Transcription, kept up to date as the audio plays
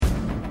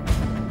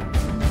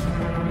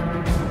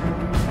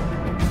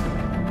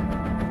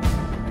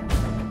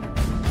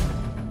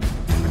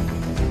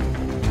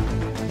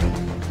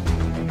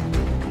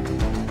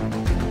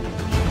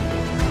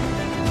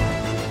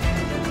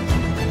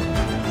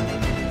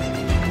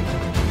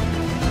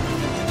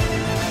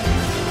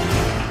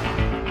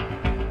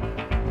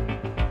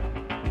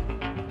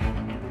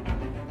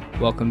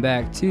Welcome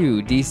back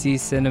to DC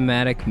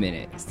Cinematic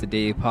Minute. It's the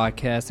daily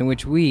podcast in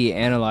which we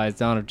analyze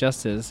Dawn of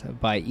Justice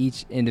by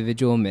each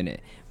individual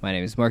minute. My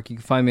name is Mark. You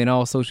can find me on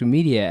all social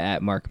media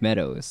at Mark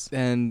Meadows.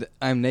 And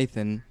I'm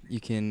Nathan. You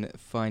can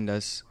find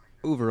us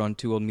over on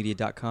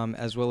twooldmedia.com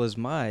as well as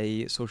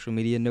my social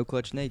media, No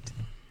Clutch Nate.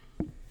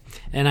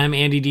 And I'm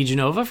Andy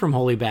DeGenova from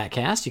Holy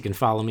Batcast. You can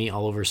follow me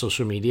all over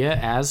social media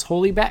as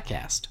Holy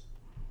Batcast.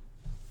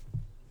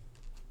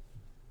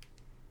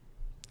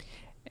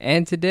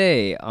 And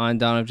today on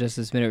Dawn of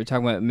Justice Minute, we're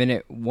talking about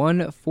minute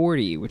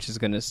 140, which is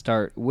going to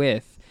start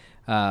with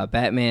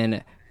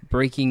Batman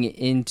breaking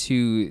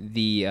into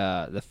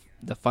the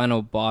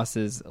final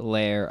boss's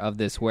lair of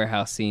this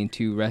warehouse scene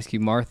to rescue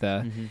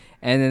Martha. Mm-hmm.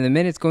 And then the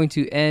minute's going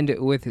to end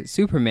with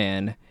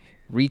Superman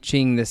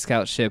reaching the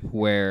scout ship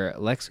where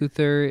Lex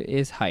Luthor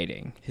is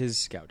hiding. His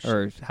scout ship.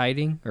 Or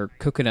hiding, or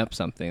cooking up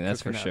something,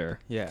 that's cooking for up. sure.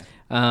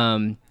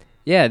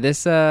 Yeah.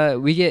 This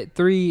we get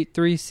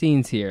three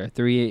scenes here.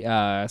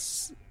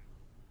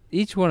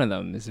 Each one of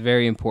them is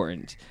very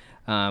important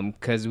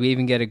because we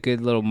even get a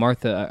good little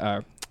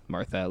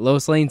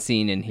Lois Lane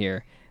scene in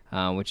here,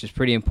 which is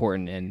pretty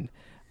important.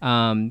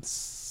 And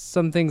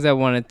some things I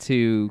wanted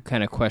to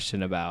kind of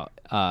question about,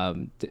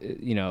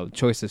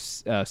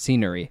 choice of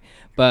scenery.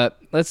 But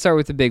let's start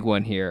with the big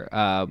one here.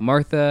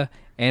 Martha,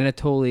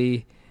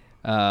 Anatoly,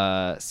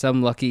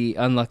 some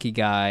unlucky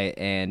guy,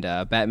 and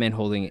Batman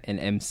holding an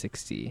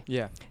M60.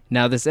 Yeah.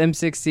 Now this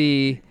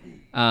M60,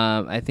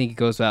 I think it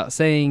goes without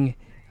saying,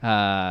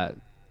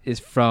 is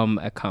from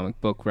a comic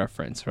book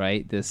reference,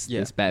 right? This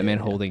Batman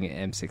holding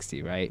an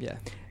M60, right? Yeah.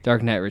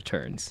 Dark Knight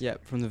Returns. Yeah,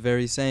 from the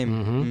very same.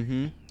 Mm-hmm.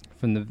 Mm-hmm.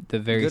 From the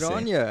very Good same.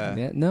 on ya.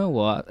 Yeah, no,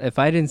 well, if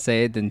I didn't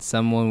say it, then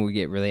someone would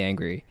get really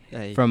angry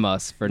from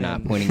us for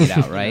not pointing it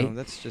out, right? No,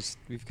 that's just,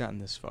 we've gotten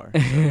this far.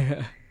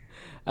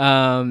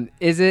 So.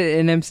 Is it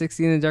an M60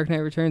 in the Dark Knight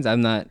Returns? I'm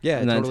not.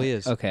 Yeah, it totally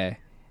is. Okay.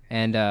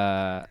 And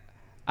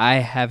I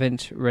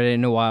haven't read it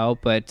in a while,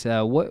 but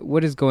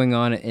what is going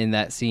on in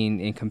that scene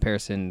in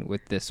comparison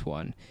with this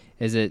one?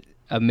 Is it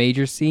a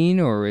major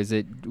scene, or was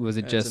it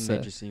just a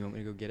major scene? You want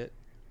me to go get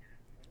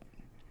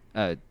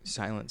it?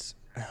 Silence.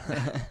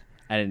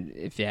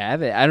 If you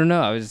have it, I don't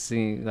know. I was just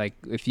seeing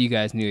if you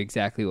guys knew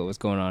exactly what was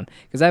going on,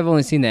 because I've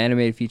only seen the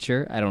animated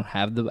feature. I don't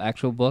have the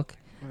actual book,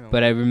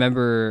 but I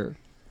remember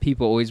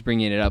people always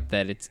bringing it up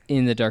that it's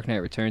in the Dark Knight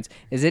Returns.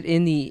 Is it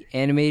in the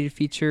animated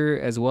feature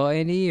as well,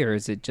 Andy, or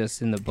is it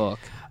just in the book?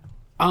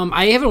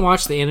 I haven't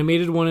watched the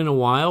animated one in a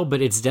while,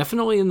 but it's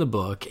definitely in the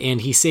book,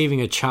 and he's saving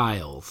a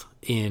child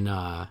in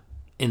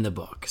the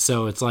book.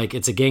 So it's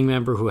a gang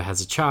member who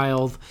has a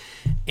child,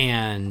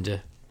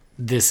 and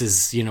this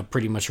is,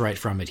 pretty much right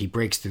from it. He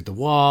breaks through the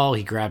wall,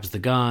 he grabs the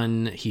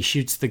gun, he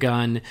shoots the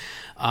gun.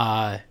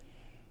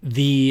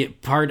 The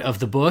part of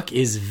the book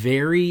is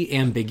very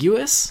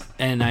ambiguous,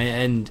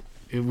 and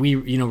we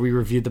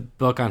reviewed the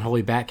book on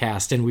Holy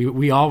Batcast, and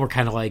we all were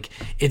kind of like,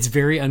 it's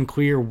very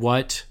unclear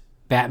what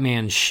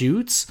Batman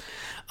shoots,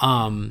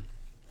 but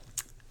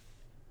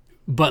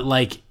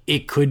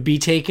it could be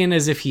taken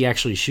as if he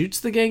actually shoots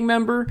the gang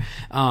member,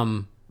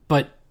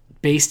 but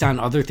based on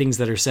other things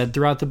that are said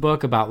throughout the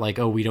book about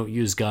we don't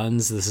use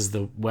guns, this is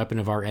the weapon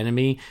of our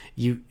enemy,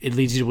 it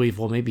leads you to believe,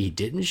 well, maybe he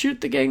didn't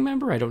shoot the gang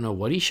member, I don't know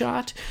what he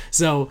shot.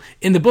 So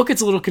in the book it's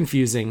a little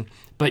confusing,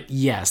 but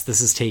yes,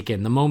 the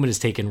moment is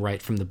taken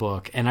right from the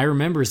book. And I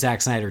remember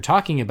Zack Snyder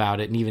talking about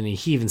it, and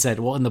he even said,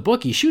 well, in the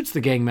book he shoots the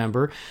gang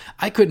member,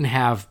 I couldn't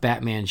have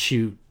Batman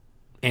shoot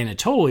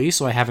Anatoly,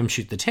 so I have him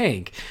shoot the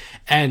tank.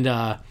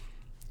 And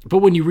but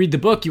when you read the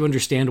book, you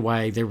understand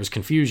why there was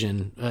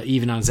confusion,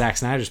 even on Zack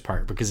Snyder's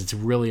part, because it's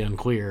really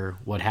unclear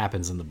what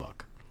happens in the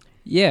book.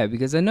 Yeah,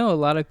 because I know a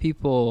lot of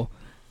people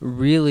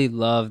really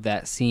love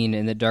that scene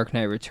in The Dark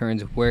Knight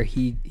Returns where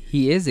he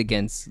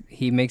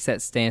makes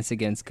that stance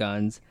against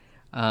guns,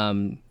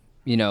 and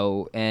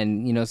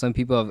some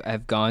people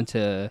have gone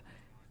to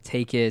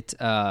take it,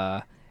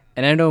 and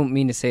I don't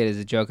mean to say it as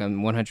a joke,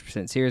 I'm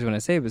 100% serious when I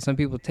say it, but some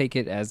people take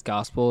it as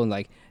gospel,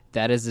 and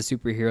that is the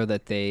superhero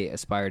that they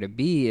aspire to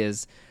be,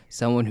 is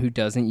someone who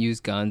doesn't use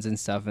guns and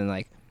stuff.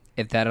 And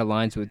if that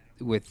aligns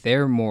with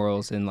their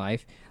morals in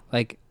life,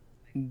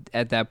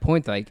 at that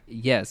point,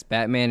 yes,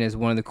 Batman is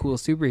one of the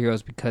coolest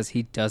superheroes because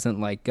he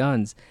doesn't like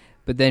guns.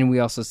 But then we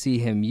also see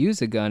him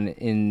use a gun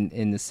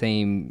in the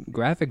same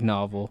graphic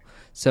novel.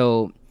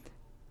 So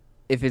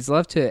if it's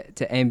left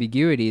to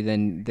ambiguity,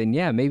 then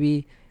yeah,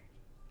 maybe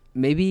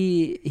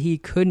he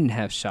couldn't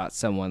have shot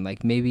someone.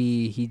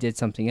 Maybe he did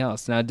something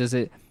else. Now,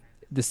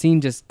 the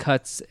scene just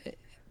cuts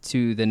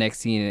to the next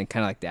scene and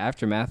kind of the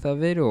aftermath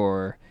of it,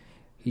 or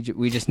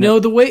we just know? No,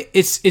 the way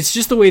it's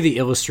just the way the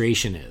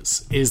illustration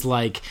is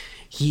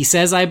he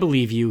says, I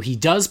believe you, he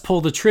does pull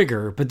the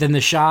trigger, but then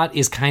the shot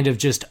is kind of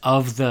just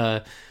of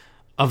the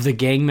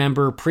gang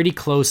member pretty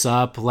close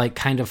up,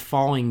 kind of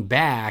falling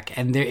back,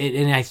 and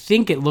I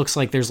think it looks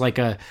like there's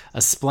a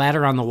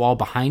splatter on the wall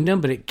behind him,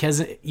 but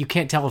you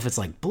can't tell if it's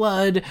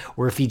blood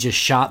or if he just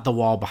shot the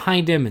wall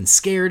behind him and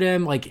scared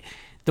him.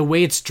 The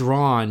way it's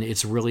drawn,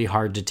 it's really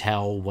hard to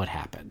tell what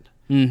happened.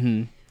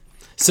 Mm-hmm.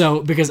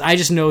 So, because I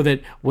just know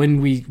that when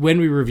we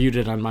reviewed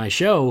it on my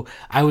show,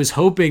 I was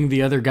hoping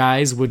the other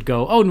guys would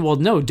go, "Oh, well,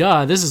 no,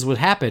 duh, this is what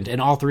happened," and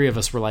all three of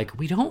us were like,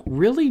 "We don't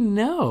really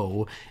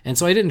know," and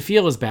so I didn't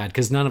feel as bad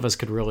because none of us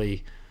could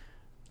really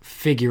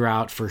figure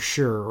out for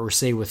sure or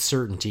say with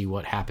certainty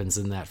what happens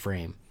in that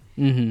frame.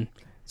 Mm-hmm.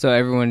 So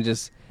everyone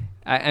just,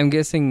 I'm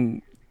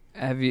guessing,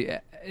 have you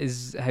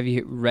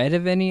read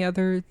of any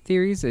other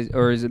theories,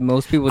 or is it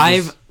most people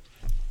just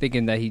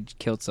thinking that he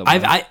killed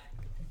someone?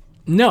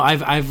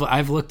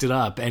 I've looked it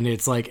up, and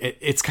it's like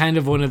it's kind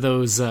of one of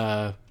those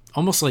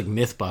almost like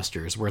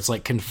Mythbusters, where it's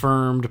like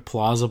confirmed,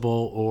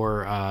 plausible,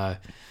 or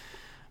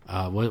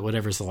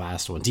whatever's the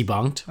last one,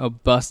 debunked. Oh,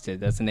 busted.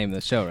 That's the name of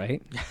the show,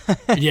 right?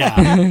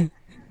 Yeah.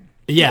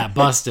 Yeah,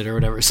 busted or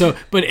whatever. So,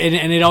 but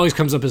and it always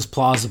comes up as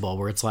plausible,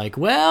 where it's like,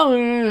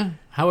 well,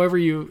 however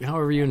you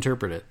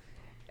interpret it.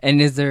 And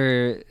is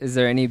there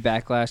any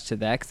backlash to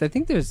that? Because I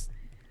think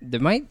there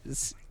might,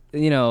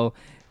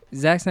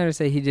 Zack Snyder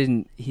said he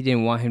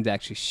didn't want him to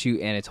actually shoot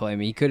Anatoly. I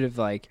mean, he could have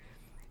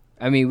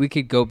we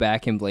could go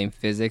back and blame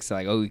physics,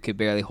 like, oh, he could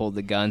barely hold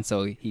the gun,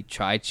 so he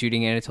tried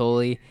shooting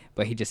Anatoly,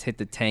 but he just hit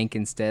the tank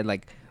instead.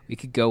 Like, we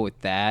could go with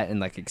that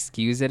and like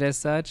excuse it as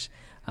such.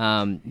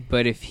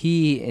 But if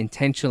he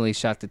intentionally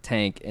shot the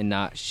tank and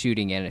not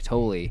shooting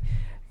Anatoly,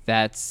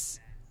 that's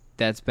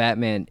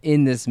Batman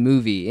in this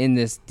movie, in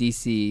this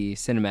DC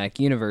cinematic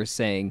universe,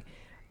 saying,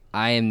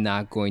 I am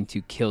not going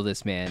to kill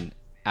this man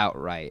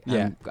outright.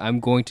 Yeah. I'm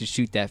going to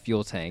shoot that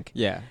fuel tank.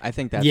 Yeah, I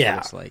think that's what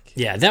it's like.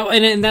 Yeah,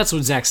 and that's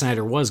what Zack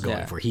Snyder was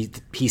going for.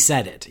 He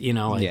said it, in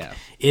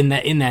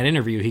that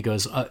interview, he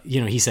goes,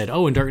 he said,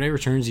 oh, in Dark Knight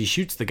Returns, he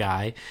shoots the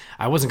guy.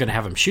 I wasn't going to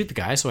have him shoot the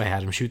guy, so I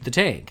had him shoot the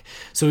tank.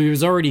 So he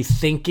was already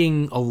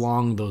thinking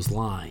along those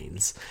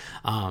lines.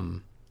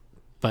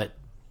 But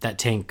that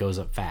tank goes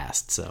up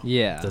fast, so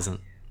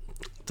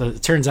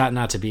it turns out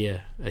not to be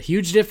a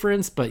huge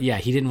difference, but yeah,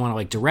 he didn't want to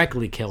like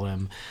directly kill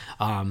him.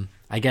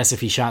 I guess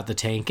if he shot the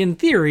tank, in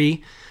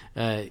theory,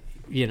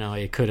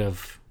 it could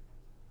have,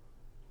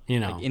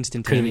 like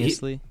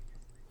instantaneously.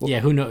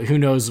 Who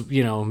knows?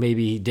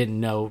 Maybe he didn't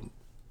know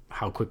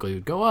how quickly it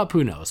would go up.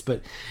 Who knows?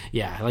 But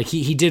yeah, like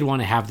he did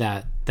want to have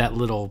that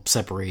little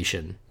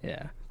separation.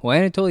 Yeah. Well,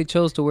 Anatoly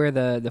chose to wear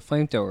the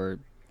flamethrower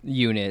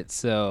unit,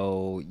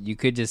 so you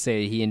could just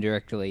say he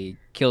indirectly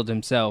killed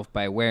himself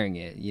by wearing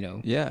it.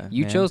 Yeah.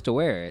 You chose to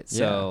wear it,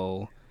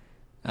 so.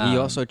 He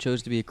also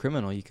chose to be a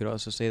criminal. You could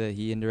also say that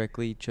he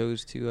indirectly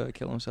chose to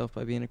kill himself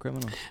by being a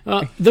criminal.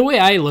 The way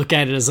I look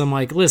at it is, I'm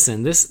like,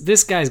 listen,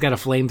 this guy's got a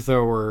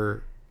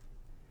flamethrower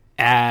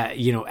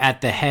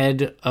at the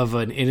head of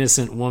an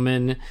innocent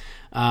woman.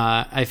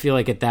 I feel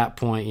like at that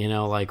point,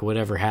 like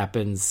whatever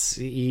happens,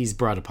 he's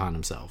brought upon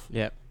himself.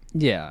 Yep.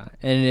 Yeah,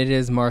 and it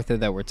is Martha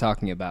that we're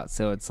talking about.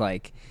 So it's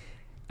like,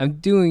 I'm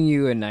doing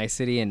you a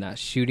nicety and not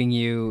shooting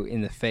you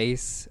in the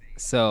face.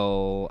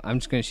 So I'm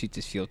just going to shoot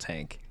this fuel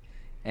tank.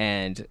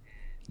 And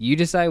you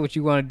decide what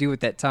you want to do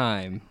with that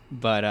time,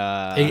 but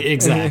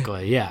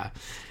exactly, yeah.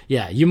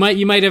 You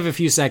might have a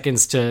few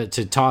seconds to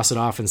toss it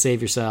off and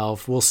save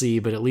yourself. We'll see,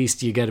 but at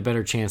least you get a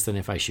better chance than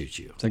if I shoot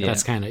you.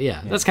 That's kind of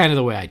that's kind of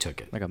the way I took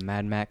it, like a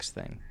Mad Max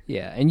thing.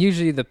 Yeah, and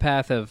usually the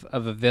path of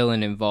a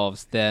villain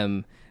involves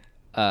them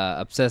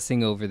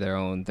obsessing over their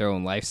own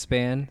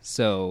lifespan.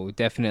 So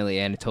definitely,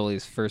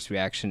 Anatoly's first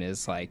reaction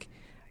is like,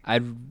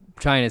 I'm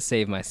trying to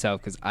save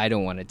myself because I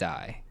don't want to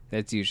die.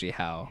 That's usually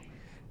how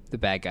the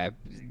bad guy,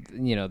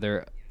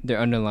 their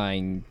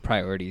underlying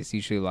priorities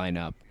usually line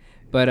up.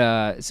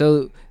 But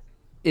so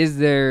is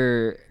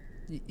there,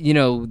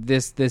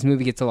 this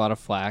movie gets a lot of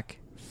flack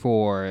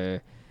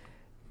for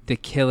the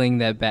killing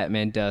that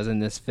Batman does in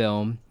this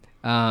film.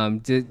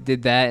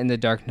 Did that in The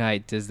Dark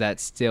Knight, does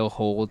that still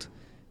hold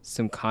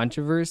some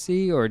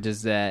controversy, or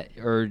is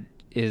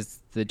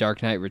The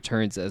Dark Knight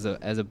Returns as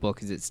a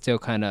book, is it still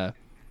kind of,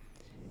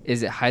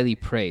 is it highly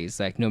praised,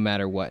 like no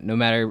matter what, no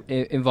matter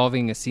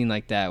involving a scene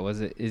like that,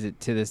 is it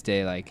to this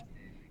day like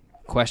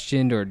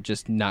questioned or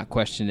just not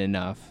questioned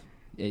enough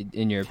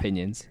in your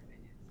opinions?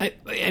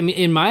 I mean,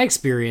 in my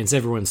experience,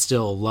 everyone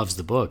still loves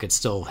the book. It's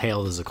still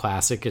hailed as a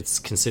classic. It's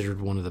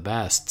considered one of the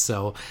best.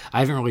 So I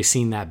haven't really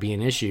seen that be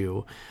an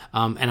issue.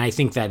 And I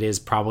think that is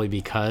probably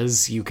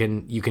because you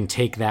can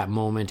take that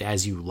moment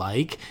as you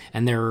like,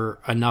 and there are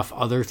enough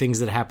other things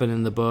that happen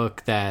in the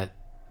book that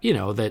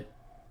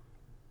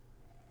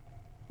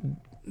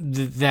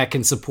that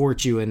can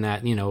support you in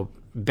that,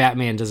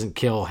 Batman doesn't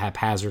kill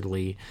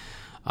haphazardly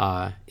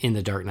in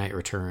The Dark Knight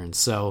Returns.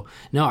 So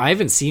no, I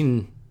haven't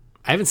seen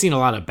a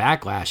lot of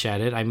backlash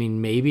at it. I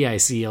mean, maybe I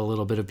see a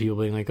little bit of people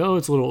being like, oh,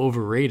 it's a little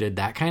overrated,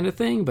 that kind of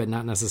thing, but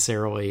not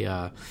necessarily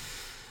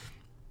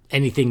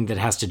anything that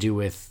has to do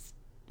with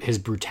his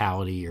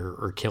brutality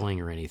or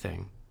killing or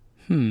anything.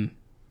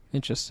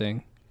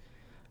 Interesting.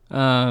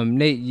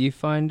 Nate, you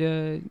find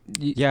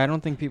yeah, I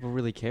don't think people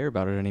really care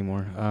about it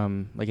anymore.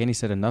 Like Annie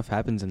said, enough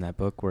happens in that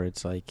book where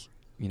it's like,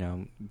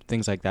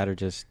 things like that are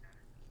just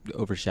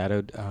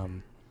overshadowed.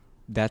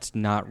 That's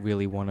not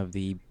really one of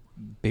the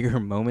bigger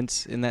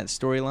moments in that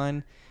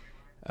storyline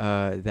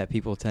that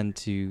people tend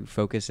to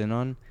focus in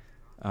on.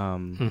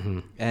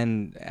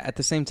 And at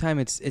the same time,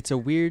 it's a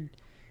weird.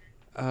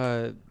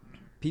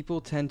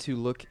 People tend to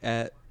look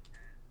at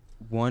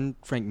one,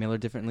 Frank Miller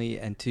differently,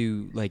 and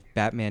two, like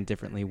Batman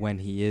differently when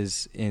he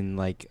is in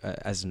like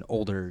as an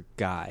older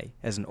guy,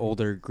 as an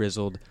older,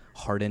 grizzled,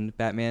 hardened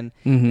Batman.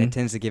 It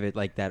tends to give it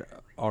like that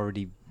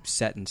already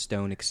set in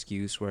stone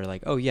excuse where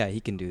like, oh yeah, he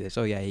can do this.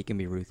 Oh yeah, he can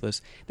be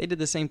ruthless. They did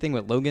the same thing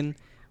with Logan.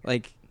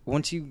 Like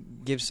once you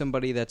give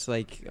somebody that's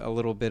like a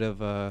little bit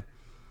of a,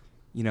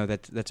 you know,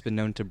 that's been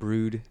known to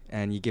brood,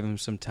 and you give them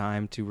some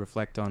time to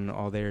reflect on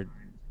all their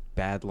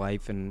bad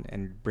life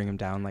and bring them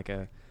down like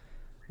a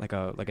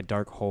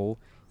dark hole,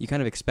 you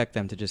kind of expect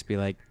them to just be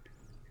like,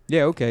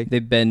 yeah, okay, they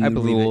bend I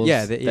believe rules it.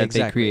 Yeah, that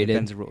exactly. they created. It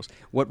bends the rules.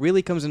 What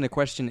really comes into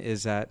question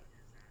is that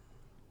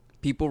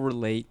people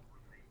relate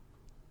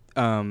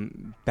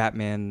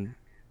Batman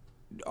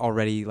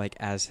already like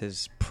as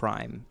his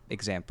prime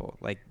example,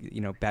 like,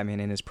 you know, Batman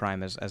in his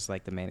prime as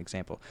like the main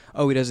example.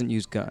 Oh, he doesn't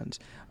use guns.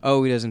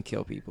 Oh, he doesn't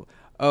kill people.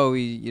 Oh,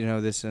 he, you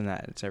know, this and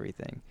that. It's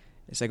everything.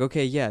 It's like,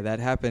 okay, yeah, that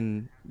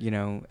happened, you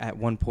know, at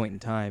one point in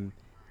time,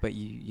 but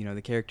you know,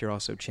 the character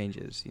also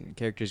changes. You know,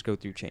 characters go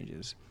through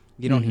changes.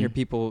 You don't hear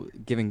people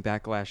giving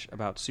backlash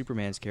about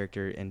Superman's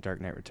character in Dark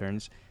Knight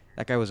Returns.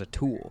 That guy was a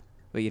tool.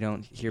 But you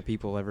don't hear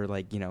people ever,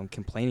 like, you know,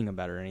 complaining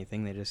about it or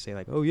anything. They just say,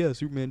 like, oh, yeah,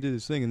 Superman did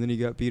his thing, and then he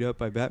got beat up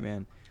by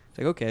Batman. It's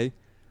like, okay,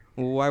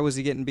 well, why was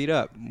he getting beat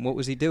up? What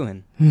was he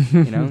doing?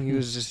 You know, he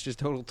was just a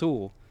total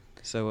tool.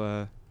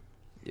 So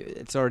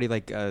it's already,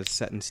 like, a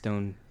set in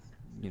stone,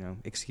 you know,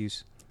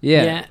 excuse.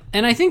 Yeah,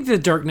 and I think the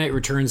Dark Knight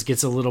Returns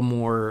gets a little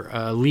more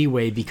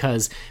leeway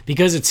because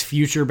it's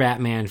future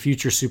Batman,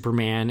 future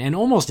Superman, and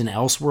almost an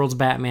Elseworlds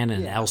Batman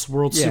and an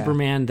Elseworlds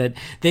Superman, that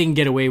they can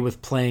get away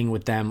with playing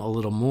with them a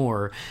little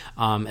more,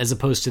 as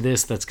opposed to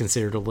this that's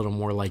considered a little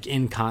more like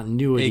in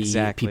continuity.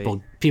 Exactly.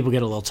 People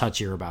get a little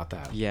touchier about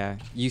that. Yeah,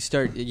 you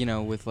start, you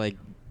know, with like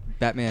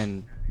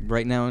Batman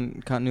right now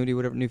in continuity,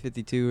 whatever, New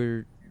 52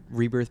 or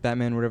Rebirth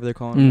Batman, whatever they're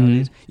calling it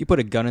nowadays. You put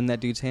a gun in that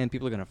dude's hand,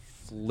 people are gonna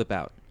flip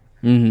out.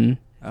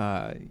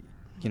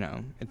 You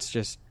know, it's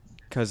just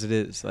because it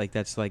is like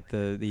that's like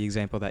the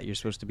example that you're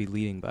supposed to be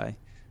leading by.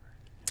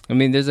 I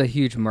mean, there's a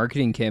huge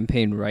marketing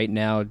campaign right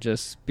now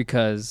just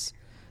because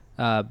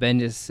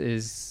Bendis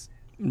is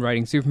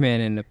writing Superman,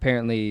 and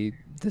apparently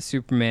the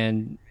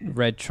Superman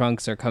red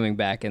trunks are coming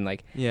back, and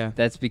like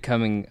that's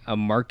becoming a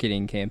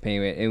marketing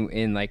campaign.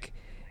 And like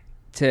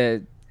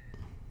to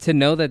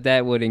know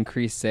that would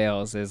increase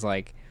sales is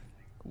like,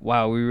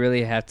 wow, we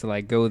really have to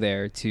like go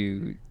there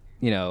to.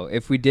 You know,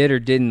 if we did or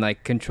didn't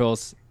like control,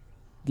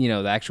 you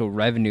know, the actual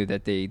revenue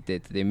that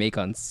they make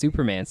on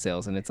Superman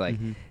sales, and it's like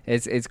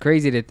it's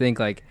crazy to think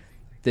like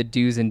the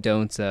do's and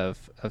don'ts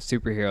of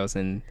superheroes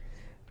and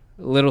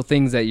little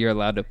things that you're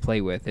allowed to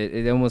play with.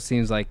 It almost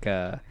seems like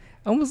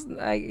almost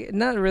like,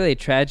 not really a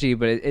tragedy,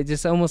 but it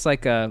just almost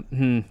like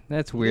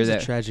that's weird.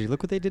 It's a tragedy.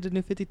 Look what they did to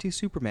New 52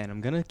 Superman.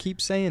 I'm gonna keep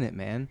saying it,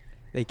 man.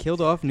 They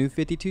killed off New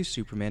 52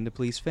 Superman to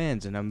please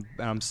fans, and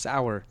I'm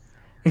sour.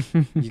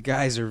 You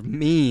guys are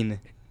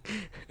mean.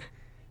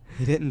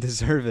 He didn't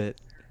deserve it.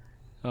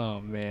 Oh,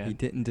 man. He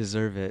didn't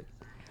deserve it.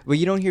 Well,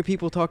 you don't hear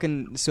people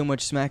talking so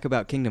much smack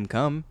about Kingdom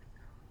Come.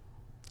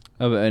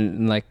 Oh,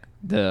 and like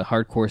the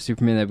hardcore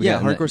Superman that we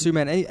got. Yeah, hardcore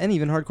Superman, and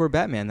even hardcore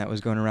Batman that was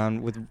going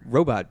around with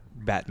robot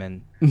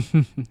Batman.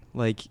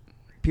 Like,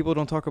 people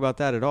don't talk about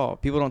that at all.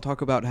 People don't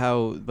talk about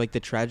how, like, the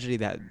tragedy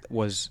that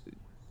was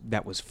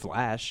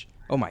Flash.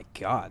 Oh, my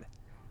God.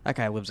 That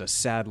guy lives a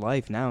sad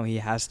life now. He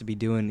has to be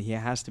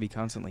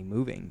constantly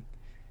moving.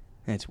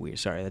 That's weird.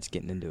 Sorry, that's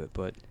getting into it,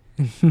 but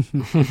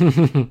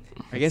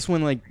I guess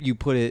when like you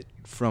put it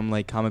from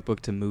like comic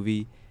book to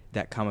movie,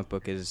 that comic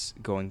book is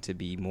going to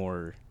be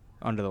more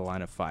under the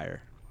line of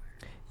fire.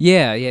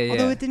 Yeah.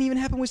 Although it didn't even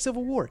happen with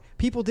Civil War.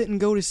 People didn't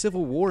go to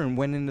Civil War and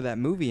went into that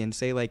movie and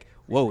say like,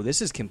 "Whoa, this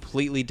is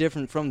completely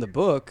different from the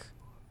book."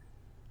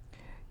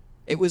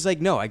 It was like,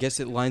 no, I guess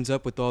it lines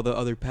up with all the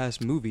other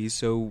past movies,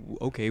 so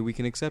okay, we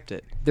can accept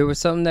it. There was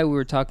something that we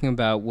were talking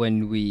about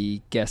when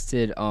we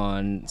guested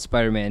on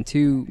Spider-Man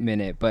 2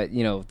 Minute, but,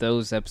 you know,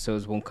 those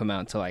episodes won't come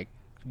out until, like,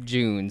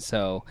 June,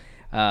 so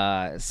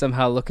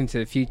somehow look into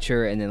the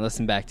future and then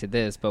listen back to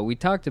this. But we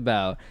talked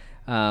about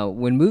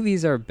when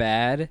movies are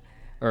bad,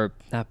 or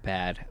not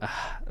bad,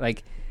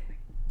 like,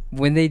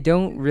 when they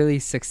don't really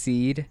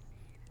succeed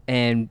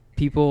and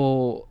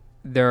people...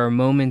 There are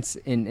moments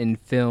in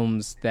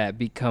films that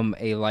become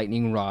a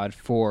lightning rod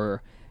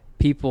for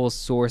people's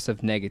source of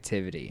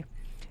negativity.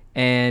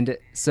 And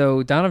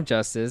so Dawn of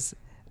Justice,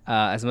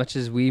 as much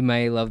as we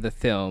may love the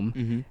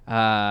film,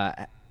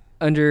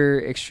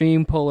 under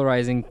extreme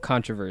polarizing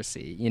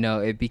controversy, you know,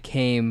 it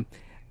became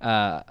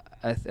a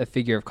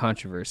figure of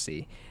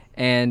controversy.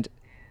 And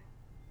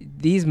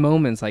these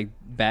moments, like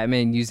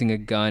Batman using a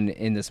gun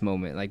in this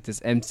moment, like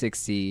this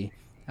M60,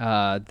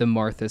 the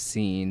Martha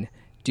scene,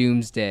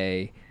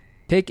 Doomsday...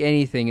 Pick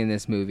anything in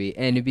this movie,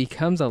 and it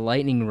becomes a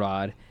lightning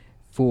rod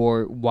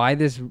for why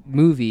this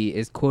movie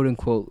is quote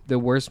unquote the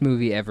worst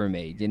movie ever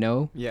made, you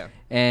know? Yeah.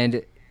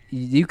 And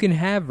you can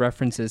have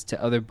references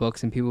to other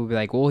books, and people will be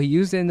like, well, he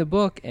used it in the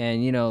book,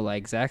 and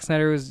like Zack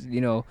Snyder was,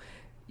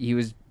 he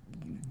was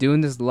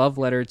doing this love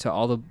letter to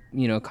all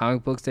the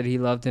comic books that he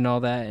loved and all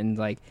that, and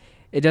like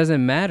it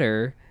doesn't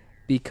matter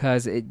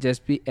because it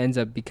just ends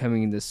up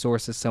becoming the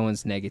source of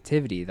someone's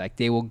negativity. Like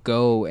they will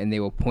go and they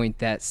will point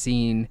that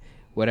scene,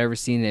 whatever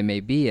scene it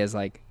may be, as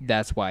like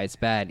that's why it's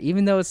bad,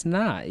 even though it's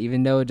not,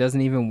 even though it doesn't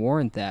even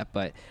warrant that.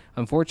 But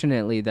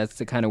unfortunately, that's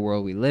the kind of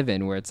world we live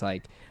in, where it's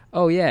like,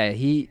 oh yeah,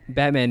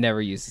 Batman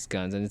never uses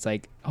guns, and it's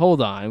like,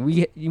 hold on,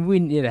 we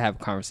need to have a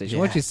conversation.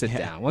 Why don't you sit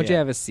down? Why don't you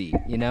have a seat?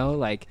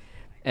 Like,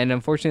 and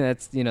unfortunately,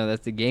 that's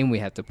the game we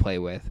have to play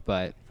with.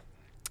 But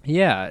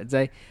yeah, it's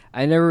like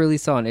I never really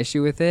saw an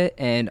issue with it,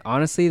 and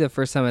honestly, the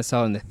first time I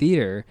saw it in the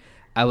theater,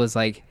 I was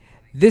like,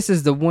 this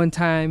is the one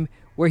time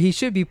where he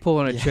should be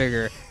pulling a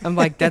trigger. I'm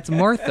like, that's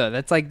Martha.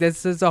 That's like,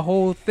 this is a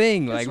whole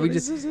thing. Like we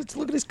just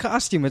look at his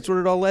costume. It's what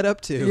it all led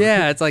up to.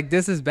 Yeah, it's like,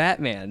 this is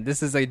Batman.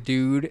 This is a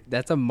dude.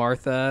 That's a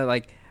Martha.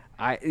 Like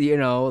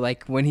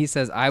like when he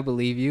says, "I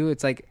believe you,"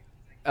 it's like,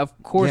 of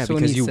course, yeah,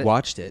 because you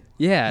watched it.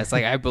 Yeah, it's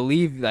like, I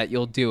believe that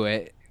you'll do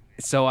it,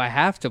 so I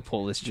have to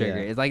pull this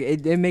trigger. Yeah. It's like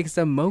it makes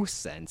the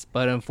most sense,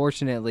 but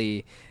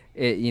unfortunately,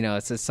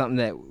 it's just something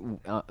that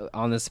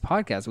on this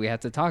podcast we have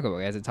to talk about.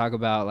 We have to talk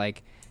about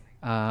like.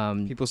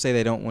 People say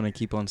they don't want to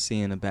keep on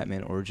seeing a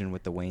Batman origin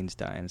with the Waynes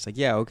dying. It's like,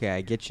 yeah, okay, I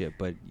get you,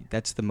 but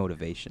that's the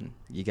motivation.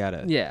 You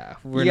gotta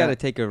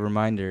take a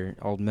reminder,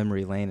 old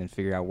memory lane, and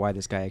figure out why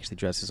this guy actually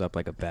dresses up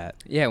like a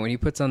bat. Yeah, when he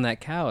puts on that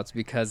cowl, it's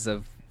because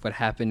of what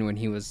happened when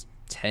he was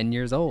 10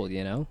 years old.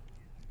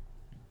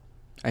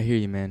 I hear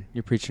you, man.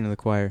 You're preaching to the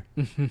choir.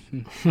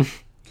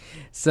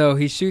 So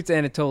he shoots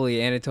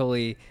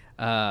Anatoly.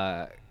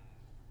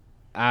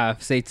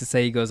 Safe to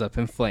say he goes up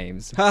in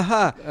flames. Ha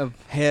ha.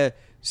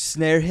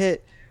 Snare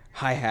hit,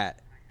 hi-hat.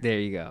 There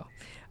you go.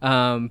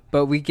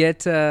 But we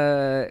get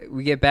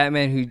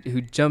Batman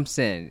who jumps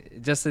in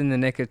just in the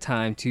nick of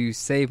time to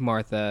save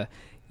Martha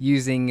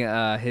using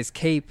his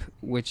cape,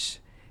 which,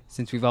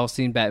 since we've all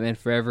seen Batman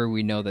Forever,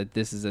 we know that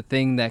this is a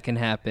thing that can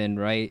happen,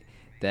 right?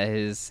 That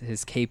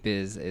his cape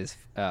is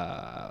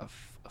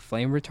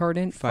flame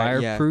retardant,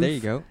 fireproof. Yeah, there you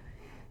go.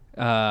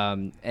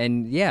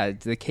 And yeah,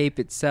 the cape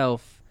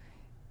itself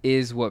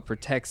is what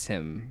protects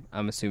him,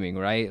 I'm assuming,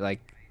 right?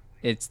 Like,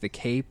 it's the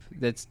cape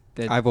that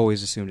I've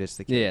always assumed it's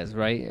the cape. Yes,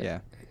 right? Yeah.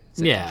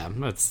 Yeah,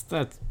 that's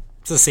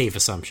a safe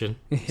assumption.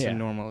 It's a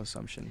normal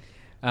assumption.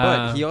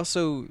 But he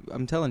also,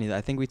 I'm telling you,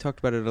 I think we talked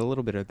about it a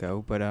little bit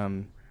ago, but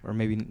or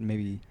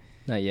maybe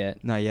not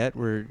yet. Not yet.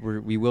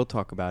 We will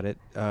talk about it.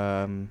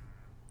 There's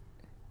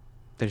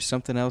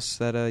something else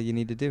that you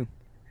need to do.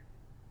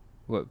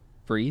 What?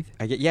 Breathe?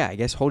 I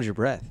guess hold your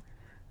breath.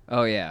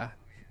 Oh yeah,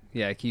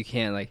 like you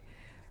can't, like,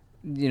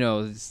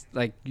 it's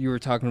like you were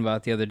talking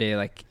about the other day,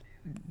 like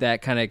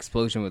that kind of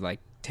explosion would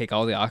like take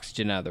all the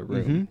oxygen out of the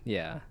room. Mm-hmm.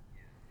 Yeah.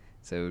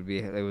 So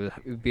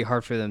it would be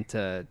hard for them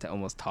to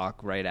almost talk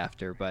right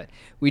after, but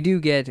we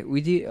get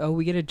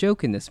a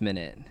joke in this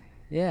minute.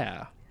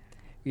 Yeah.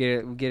 We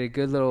get a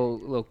good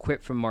little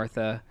quip from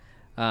Martha.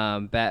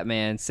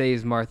 Batman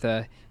saves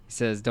Martha. He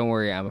says, "Don't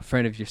worry, I'm a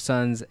friend of your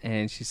son's,"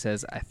 and she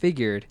says, "I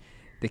figured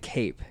the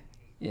cape."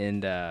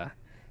 And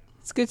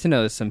it's good to know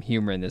there's some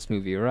humor in this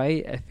movie,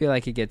 right? I feel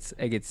like it gets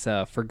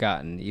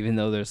forgotten, even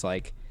though there's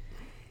like,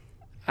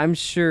 I'm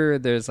sure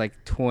there's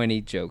like 20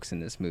 jokes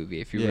in this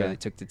movie if you really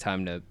took the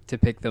time to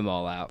pick them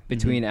all out.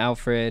 Between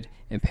Alfred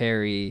and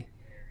Perry,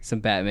 some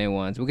Batman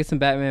ones. We'll get some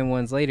Batman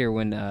ones later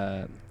when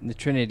the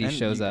Trinity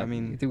shows up. I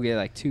think we get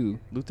like 2.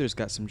 Luthor's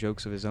got some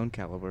jokes of his own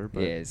caliber,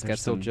 but yeah, he's got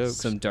some jokes.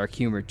 Some dark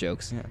humor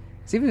jokes. Yeah.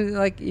 It's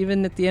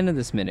even at the end of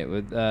this minute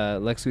with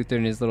Lex Luthor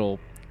and his little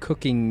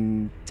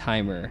cooking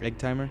timer. Egg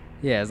timer?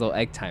 Yeah, his little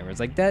egg timer.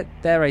 It's like that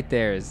right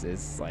there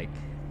is like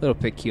a little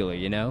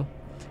peculiar,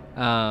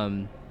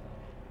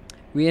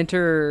 We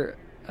enter.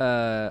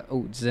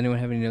 Does anyone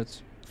have any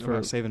notes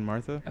about saving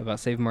Martha? About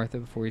saving Martha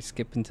before we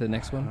skip into the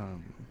next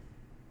one?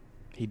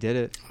 He did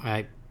it.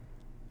 I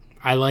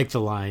like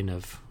the line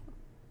of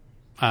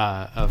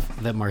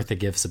that Martha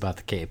gives about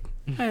the cape.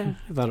 I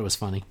thought it was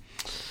funny.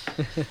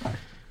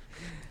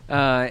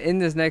 In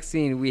this next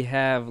scene, we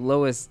have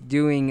Lois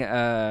doing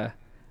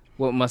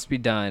what must be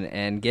done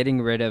and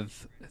getting rid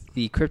of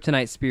the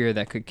kryptonite spear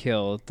that could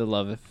kill the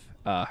love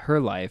of her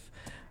life.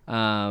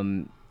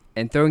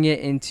 And throwing it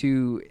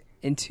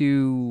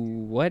into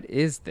what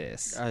is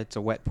this? It's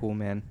a wet pool,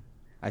 man.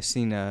 I've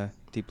seen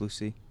Deep Blue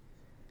Sea.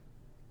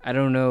 I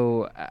don't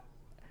know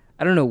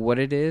what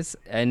it is.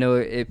 I know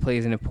it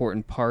plays an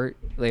important part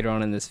later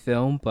on in this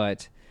film,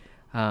 but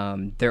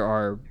there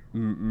are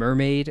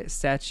mermaid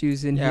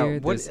statues in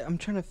here. I'm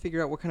trying to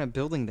figure out what kind of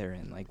building they're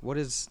in. Like, what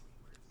is?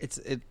 I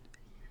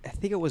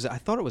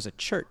thought it was a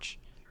church.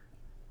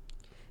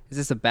 Is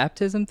this a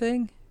baptism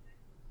thing?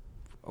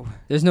 Oh,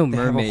 there's no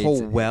mermaids. Have a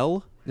whole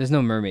well. There's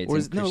no mermaids in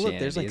Christianity. No, look,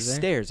 there's like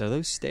stairs. Are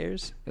those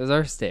stairs? Those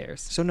are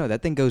stairs. So no,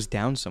 that thing goes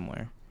down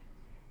somewhere.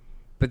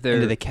 But they're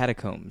into the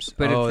catacombs.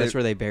 But that's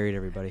where they buried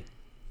everybody.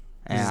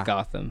 This is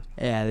Gotham.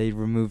 Yeah, they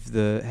removed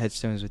the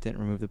headstones but didn't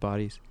remove the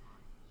bodies.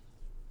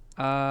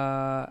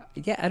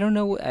 Yeah, I don't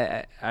know.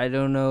 I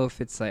don't know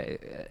if it's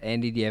like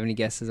Andy. Do you have any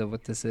guesses of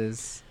what this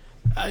is?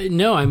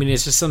 No, I mean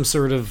it's just some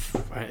sort of.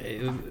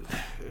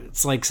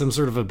 It's like some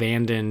sort of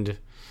abandoned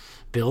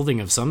building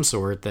of some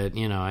sort that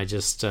I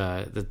just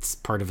that's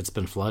part of it's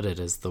been flooded.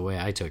 Is the way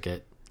I took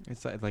it.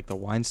 It's like the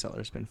wine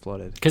cellar's been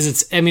flooded. Because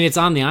it's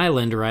on the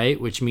island, right?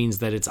 Which means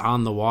that it's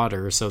on the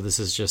water. So this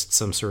is just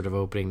some sort of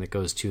opening that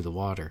goes to the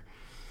water.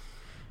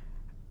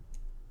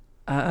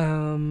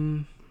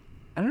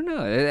 I don't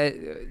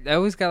know. I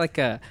always got like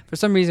for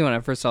some reason when I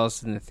first saw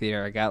this in the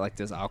theater, I got like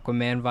this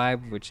Aquaman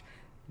vibe, which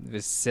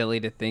was silly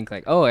to think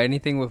like, oh,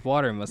 anything with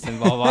water must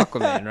involve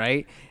Aquaman,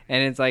 right?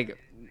 And it's like,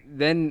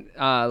 then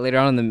later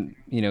on in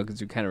the,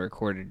 because we kind of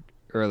recorded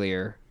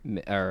earlier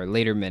or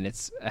later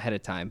minutes ahead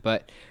of time,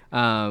 but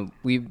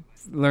we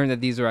learned that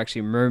these were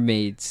actually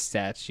mermaid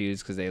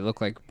statues because they look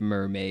like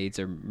mermaids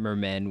or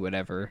mermen,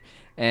 whatever.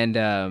 And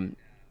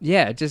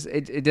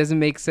it doesn't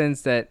make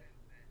sense that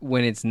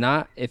when it's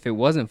not, if it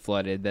wasn't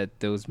flooded, that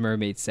those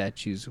mermaid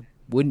statues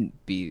would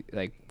be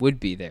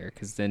there,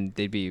 because then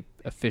they'd be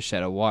a fish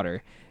out of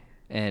water,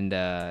 and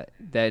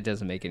that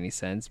doesn't make any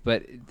sense.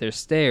 But there's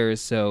stairs,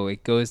 so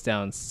it goes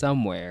down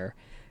somewhere,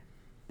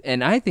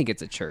 and I think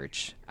it's a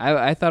church.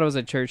 I thought it was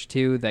a church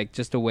too, like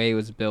just the way it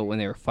was built when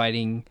they were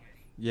fighting.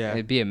 Yeah,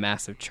 it'd be a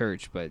massive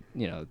church, but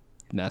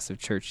massive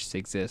churches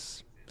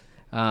exist.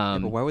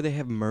 But why would they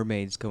have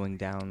mermaids going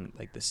down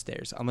like the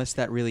stairs? Unless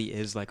that really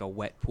is like a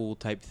wet pool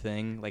type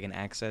thing, like an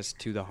access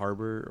to the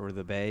harbor or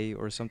the bay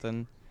or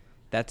something.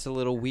 That's a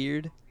little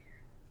weird.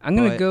 I'm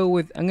gonna go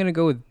with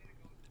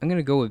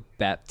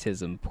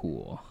baptism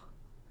pool.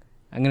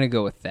 I'm gonna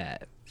go with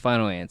that.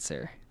 Final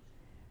answer.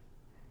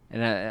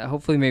 And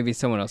hopefully maybe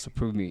someone else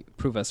will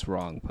prove us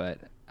wrong, but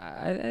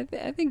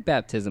I think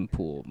baptism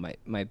pool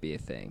might be a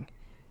thing.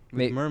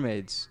 With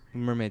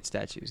mermaid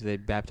statues. They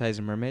baptize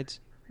the mermaids?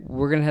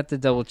 We're going to have to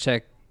double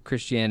check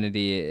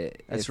Christianity.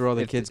 That's where all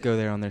the kids go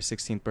there on their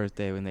 16th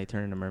birthday when they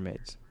turn into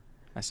mermaids.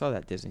 I saw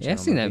that Disney Channel I've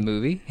seen that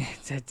movie.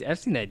 I've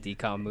seen that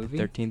DCOM movie.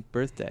 13th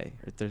birthday.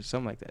 Or there's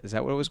something like that. Is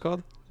that what it was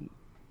called?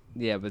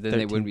 Yeah, but then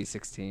they wouldn't be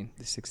 16.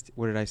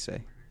 What did I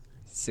say?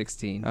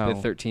 16. Oh,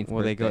 the 13th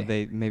well,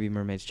 birthday. maybe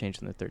mermaids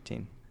changed on the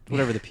 13th.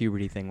 Whatever the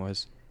puberty thing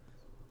was.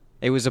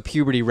 It was a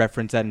puberty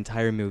reference, that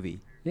entire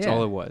movie. That's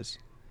all it was.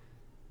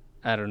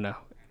 I don't know.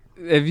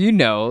 If you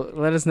know,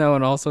 let us know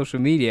on all social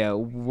media.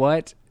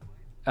 What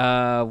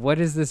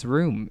is this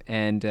room,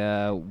 and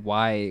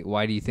why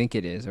do you think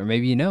it is? Or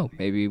maybe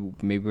maybe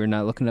we're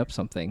not looking up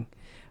something.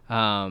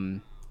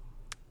 But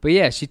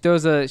yeah, she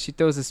throws a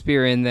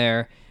spear in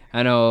there.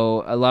 I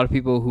know a lot of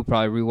people who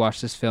probably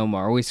rewatch this film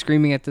are always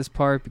screaming at this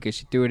part because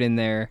she threw it in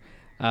there.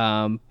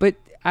 But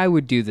I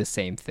would do the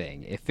same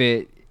thing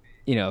if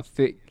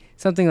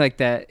something like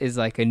that is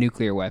like a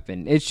nuclear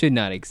weapon. It should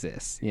not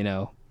exist.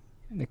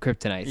 The kryptonite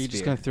spear. Are you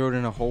just going to throw it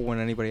in a hole when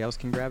anybody else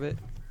can grab it?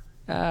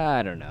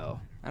 I don't know.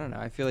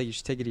 I feel like you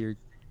should take it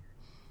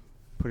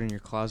put it in your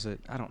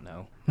closet. I don't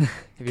know. If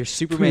you're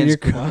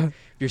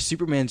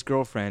Superman's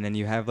girlfriend and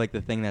you have like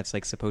the thing that's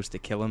like supposed to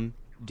kill him,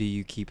 do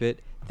you keep it?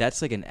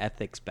 That's like an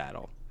ethics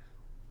battle.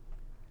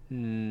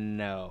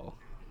 No,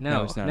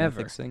 it's not never. an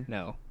ethics thing?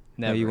 No,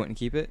 never. No, you wouldn't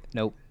keep it?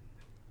 Nope.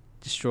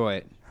 Destroy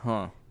it.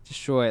 Huh.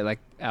 Destroy it like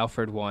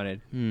Alfred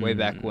wanted way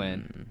back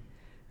when.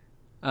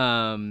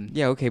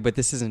 Yeah, okay, but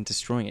this isn't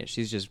destroying it.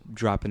 She's just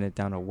dropping it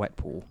down a wet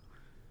pool.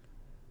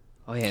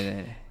 Oh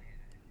yeah.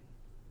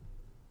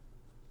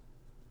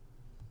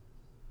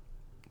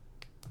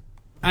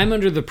 I'm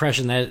under the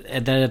impression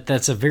that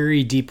that's a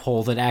very deep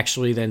hole that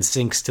actually then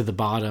sinks to the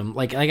bottom.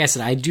 Like I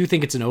said, I do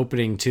think it's an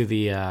opening to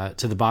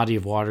the body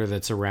of water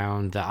that's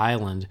around the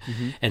island,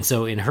 and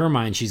so in her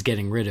mind, she's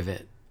getting rid of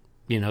it,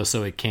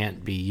 so it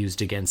can't be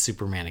used against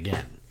Superman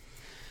again.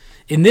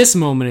 In this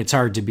moment, it's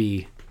hard to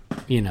be,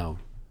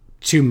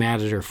 too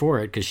mad at her for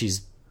it because she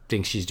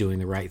thinks she's doing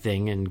the right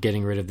thing and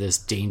getting rid of this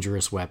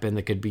dangerous weapon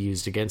that could be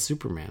used against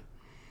Superman.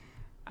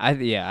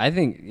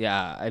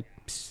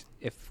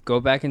 If go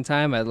back in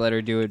time, I'd let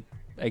her do it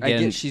again.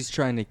 I guess she's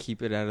trying to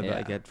keep it out of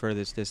at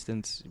furthest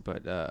distance,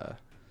 but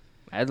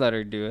I'd let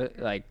her do it,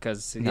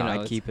 because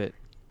I'd keep it.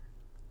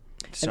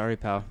 Sorry,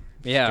 pal.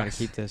 She's gotta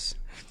keep this.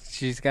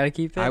 She's gotta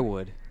keep it. I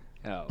would.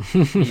 Oh,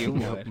 you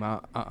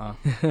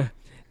would.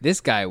 This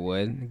guy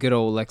would. Good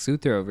old Lex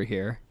Luthor over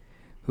here,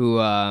 who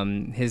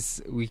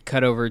we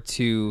cut over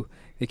to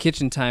the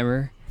kitchen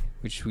timer,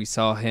 which we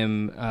saw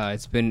him.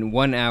 It's been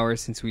 1 hour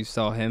since we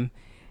saw him.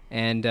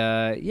 And,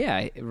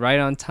 right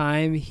on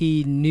time,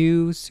 he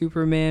knew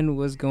Superman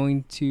was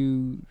going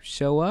to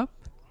show up.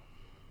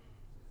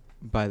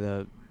 By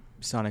the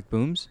sonic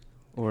booms?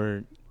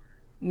 Or...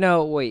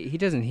 No, wait, he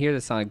doesn't hear the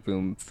sonic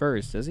boom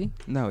first, does he?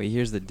 No, he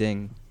hears the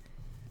ding.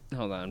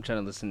 Hold on, I'm trying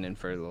to listen in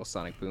for a little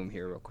sonic boom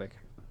here real quick.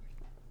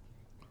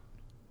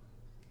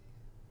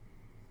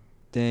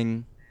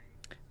 Ding.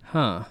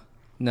 Huh.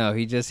 No,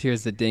 he just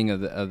hears the ding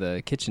of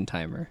the kitchen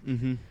timer.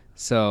 Mm-hmm.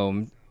 So,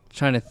 I'm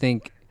trying to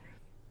think...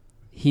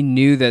 He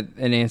knew that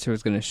an answer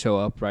was going to show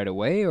up right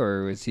away,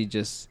 or was he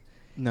just...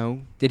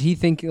 No. Did he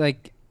think, I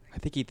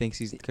think he thinks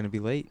he's going to be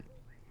late.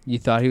 You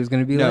thought he was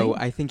going to be No,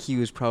 late? I think he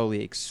was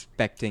probably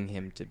expecting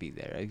him to be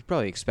there. He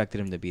probably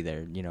expected him to be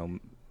there,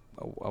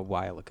 a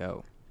while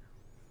ago.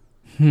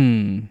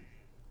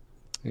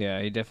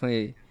 Yeah, he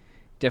definitely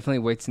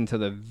waits until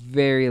the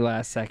very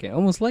last second.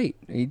 Almost late.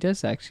 He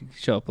does actually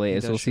show up late,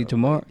 as we'll see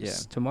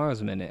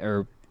tomorrow's minute,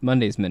 or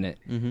Monday's minute.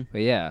 Mm-hmm.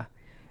 But yeah.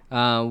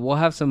 We'll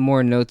have some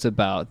more notes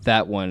about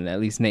that one, at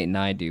least Nate and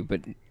I do.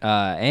 But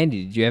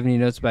Andy, did you have any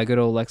notes about good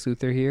old Lex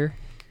Luthor here?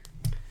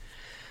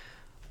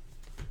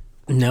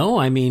 No,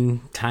 I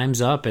mean,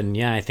 time's up, and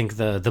yeah, I think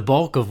the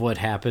bulk of what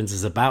happens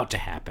is about to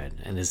happen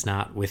and is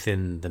not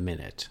within the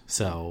minute.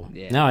 So,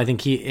 No, I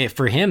think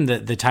for him,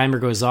 the timer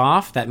goes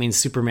off. That means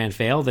Superman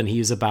failed, and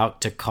he's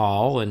about to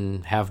call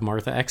and have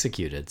Martha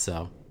executed.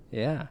 So,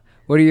 yeah.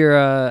 What are your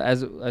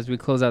as we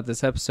close out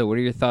this episode? What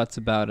are your thoughts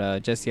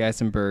about Jesse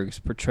Eisenberg's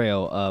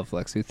portrayal of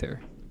Lex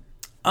Luthor?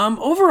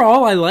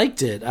 Overall, I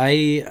liked it.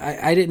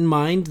 I didn't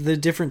mind the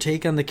different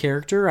take on the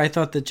character. I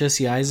thought that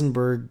Jesse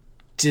Eisenberg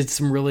did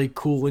some really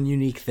cool and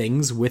unique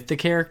things with the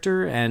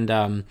character, and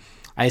I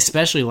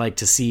especially like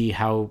to see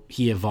how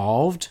he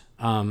evolved.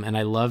 And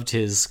I loved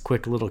his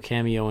quick little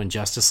cameo in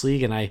Justice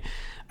League, and I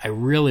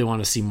really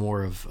want to see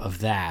more of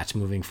that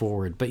moving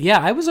forward. But yeah,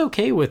 I was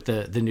okay with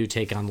the new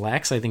take on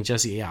Lex. I think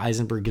Jesse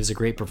Eisenberg gives a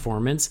great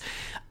performance.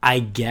 I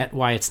get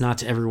why it's not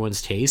to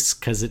everyone's taste,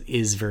 because it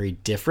is very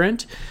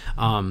different.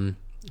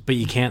 But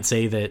you can't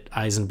say that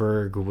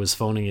Eisenberg was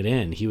phoning it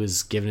in. He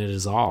was giving it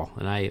his all,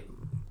 and I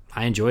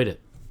enjoyed it.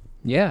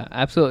 Yeah,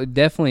 absolutely.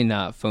 Definitely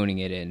not phoning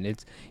it in.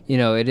 It's,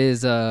 it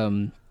is,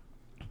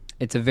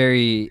 it's a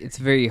very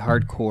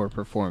hardcore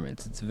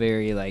performance. It's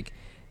very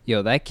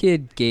that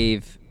kid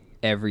gave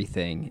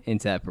everything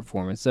into that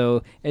performance.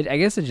 So I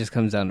guess it just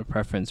comes down to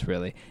preference,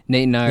 really.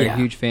 Nate and I are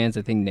huge fans.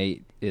 I think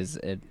Nate is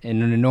an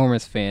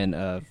enormous fan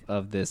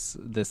of this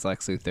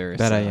Lex Luthor.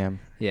 That I am.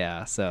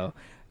 Yeah. So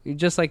we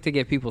just like to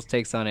get people's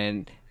takes on it.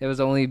 And it was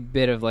the only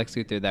bit of Lex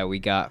Luthor that we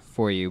got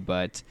for you,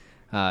 but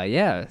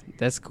yeah,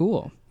 that's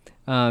cool.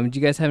 Do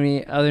you guys have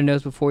any other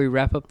notes before we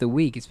wrap up the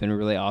week? It's been a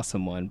really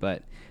awesome one,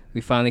 but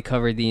we finally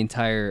covered the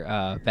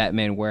entire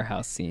Batman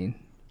warehouse scene.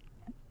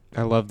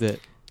 I loved it.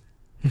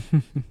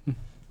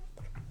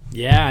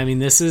 Yeah, I mean,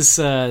 this is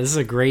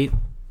a great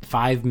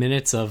 5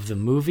 minutes of the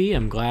movie.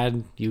 I'm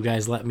glad you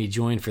guys let me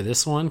join for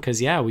this one,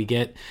 because yeah, we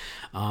get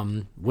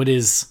what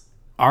is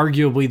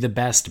arguably the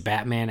best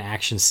Batman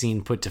action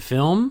scene put to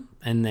film,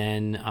 and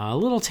then a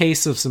little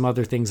taste of some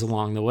other things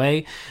along the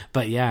way.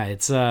 But yeah,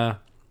 it's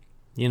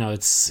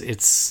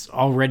it's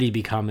already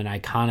become an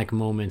iconic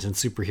moment in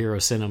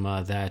superhero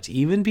cinema that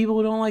even people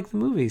who don't like the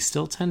movie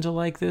still tend to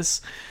like this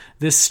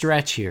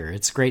stretch here.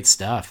 It's great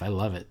stuff. I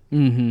love it.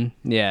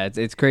 Mm-hmm. Yeah,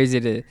 it's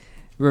crazy to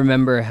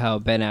remember how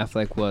Ben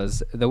Affleck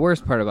was the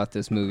worst part about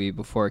this movie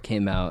before it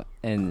came out,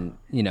 and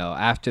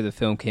after the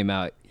film came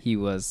out, he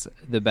was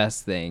the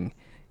best thing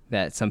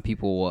that some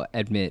people will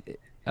admit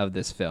of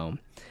this film.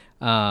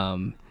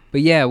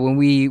 But yeah, when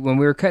we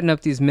were cutting up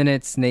these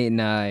minutes, Nate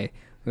and I,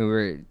 we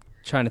were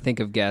trying to think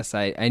of guests.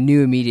 I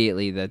knew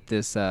immediately that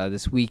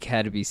this week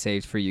had to be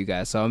saved for you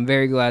guys. So I'm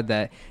very glad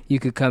that you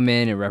could come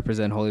in and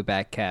represent Holy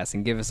Batcast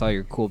and give us all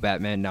your cool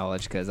Batman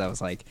knowledge, because I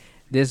was like,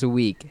 this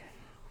week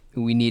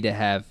we need to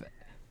have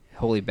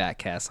Holy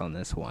Batcast on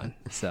this one.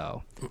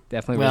 So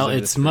definitely. Well,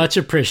 it's much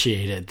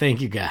appreciated. Thank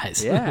you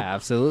guys. Yeah,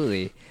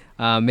 absolutely.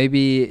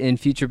 Maybe in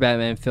future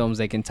Batman films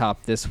they can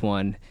top this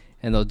one,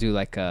 and they'll do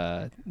like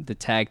the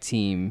tag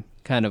team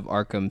kind of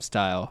Arkham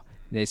style.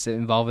 They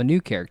involve a new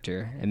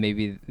character, and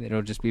maybe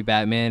it'll just be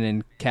Batman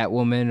and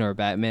Catwoman, or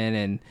Batman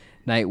and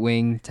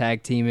Nightwing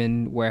tag team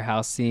in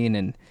warehouse scene,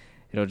 and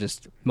it'll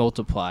just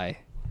multiply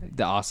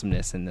the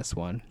awesomeness in this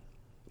one.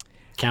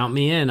 Count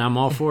me in. I'm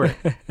all for it.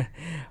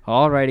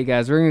 Alrighty,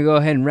 guys. We're going to go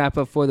ahead and wrap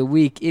up for the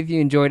week. If you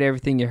enjoyed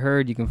everything you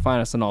heard, you can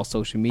find us on all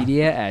social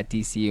media at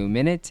DCU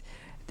Minute,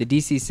 the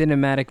DC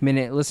Cinematic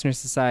Minute Listener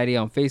Society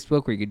on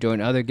Facebook, where you can join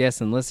other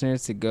guests and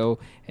listeners to go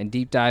and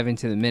deep dive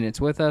into the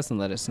minutes with us and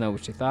let us know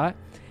what you thought.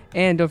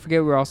 And don't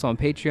forget, we're also on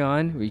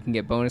Patreon, where you can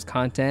get bonus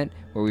content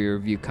where we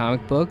review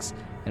comic books.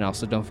 And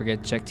also don't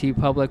forget to check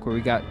TeePublic, where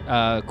we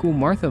got cool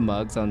Martha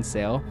mugs on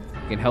sale.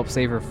 You can help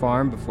save her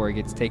farm before it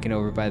gets taken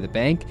over by the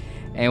bank.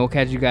 And we'll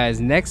catch you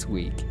guys next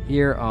week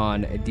here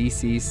on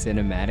DC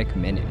Cinematic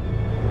Minute.